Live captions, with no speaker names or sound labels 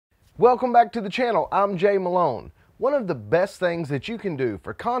Welcome back to the channel. I'm Jay Malone. One of the best things that you can do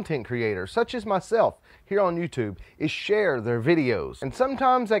for content creators such as myself here on YouTube is share their videos. And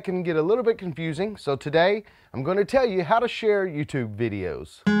sometimes that can get a little bit confusing, so today I'm going to tell you how to share YouTube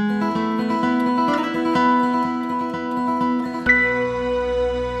videos.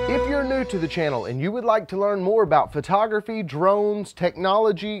 If you're new to the channel and you would like to learn more about photography, drones,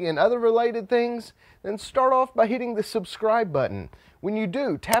 technology, and other related things, then start off by hitting the subscribe button. When you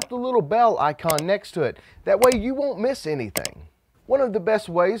do, tap the little bell icon next to it. That way you won't miss anything. One of the best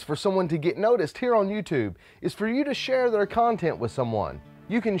ways for someone to get noticed here on YouTube is for you to share their content with someone.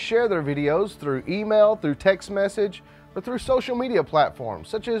 You can share their videos through email, through text message, or through social media platforms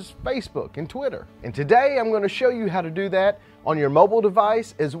such as Facebook and Twitter. And today I'm going to show you how to do that on your mobile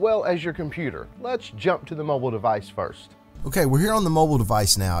device as well as your computer. Let's jump to the mobile device first. Okay, we're here on the mobile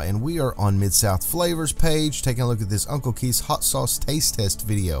device now, and we are on Mid-South Flavors page, taking a look at this Uncle Keith's Hot Sauce Taste Test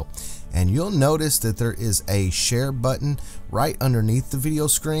video. And you'll notice that there is a share button right underneath the video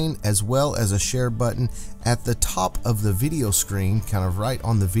screen, as well as a share button at the top of the video screen, kind of right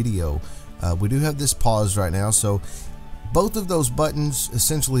on the video. We do have this paused right now, so both of those buttons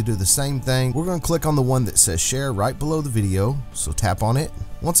essentially do the same thing. We're going to click on the one that says share right below the video, so tap on it.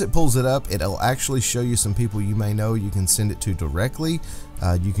 Once it pulls it up, it'll actually show you some people you may know you can send it to directly.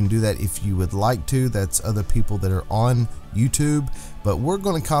 You can do that if you would like to. That's other people that are on YouTube. But we're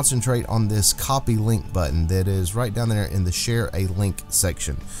going to concentrate on this copy link button that is right down there in the share a link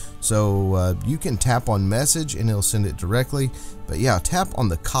section. So you can tap on message and it'll send it directly. But yeah, tap on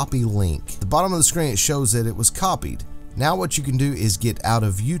the copy link. At the bottom of the screen, it shows that it was copied. Now what you can do is get out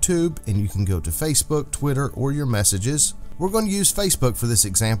of YouTube and you can go to Facebook, Twitter, or your messages. We're going to use Facebook for this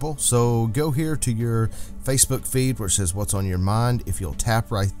example, so go here to your Facebook feed where it says what's on your mind. If you'll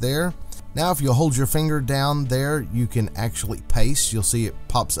tap right there. Now if you'll hold your finger down there, you can actually paste. You'll see it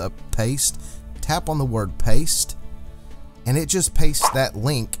pops up paste. Tap on the word paste and it just pastes that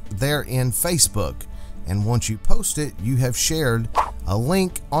link there in Facebook. And once you post it, you have shared a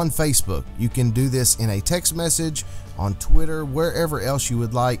link on Facebook. You can do this in a text message, on Twitter, wherever else you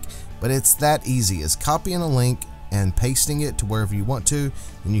would like, but it's that easy as copying a link and pasting it to wherever you want to,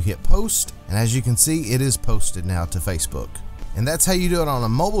 and you hit post, and as you can see, it is posted now to Facebook. And that's how you do it on a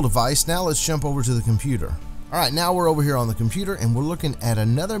mobile device. Now let's jump over to the computer. Alright, now we're over here on the computer and we're looking at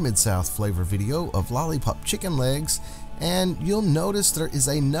another Mid-South flavor video of lollipop chicken legs, and you'll notice there is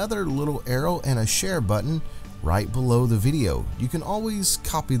another little arrow and a share button right below the video. You can always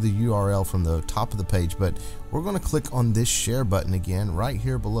copy the URL from the top of the page, but we're going to click on this share button again right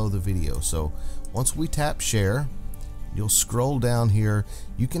here below the video. So once we tap share, you'll scroll down here.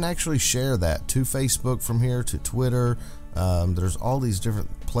 You can actually share that to Facebook from here, to Twitter. There's all these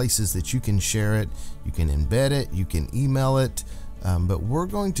different places that you can share it. You can embed it, you can email it, but we're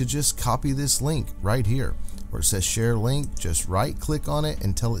going to just copy this link right here where it says share link. Just right click on it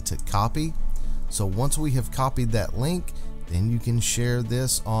and tell it to copy. So once we have copied that link, then you can share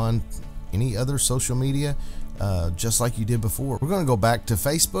this on any other social media just like you did before. We're going to go back to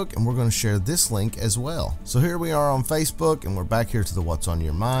Facebook and we're going to share this link as well. So here we are on Facebook and we're back here to the what's on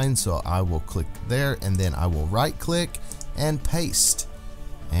your mind. So I will click there and then I will right click and paste.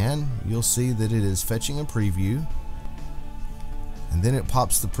 And you'll see that it is fetching a preview. And then it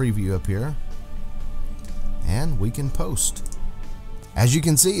pops the preview up here. And we can post. As you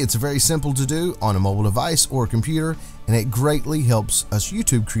can see, it's very simple to do on a mobile device or a computer, and it greatly helps us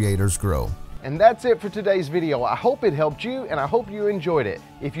YouTube creators grow. And that's it for today's video. I hope it helped you and I hope you enjoyed it.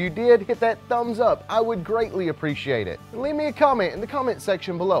 If you did, hit that thumbs up. I would greatly appreciate it. And leave me a comment in the comment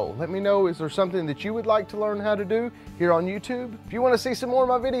section below. Let me know, is there something that you would like to learn how to do here on YouTube? If you want to see some more of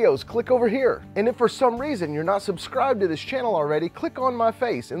my videos, click over here. And if for some reason you're not subscribed to this channel already, click on my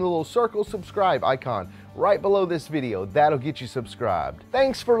face in the little circle subscribe icon right below this video. That'll get you subscribed.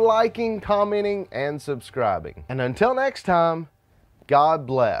 Thanks for liking, commenting, and subscribing. And until next time, God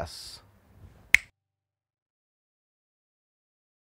bless.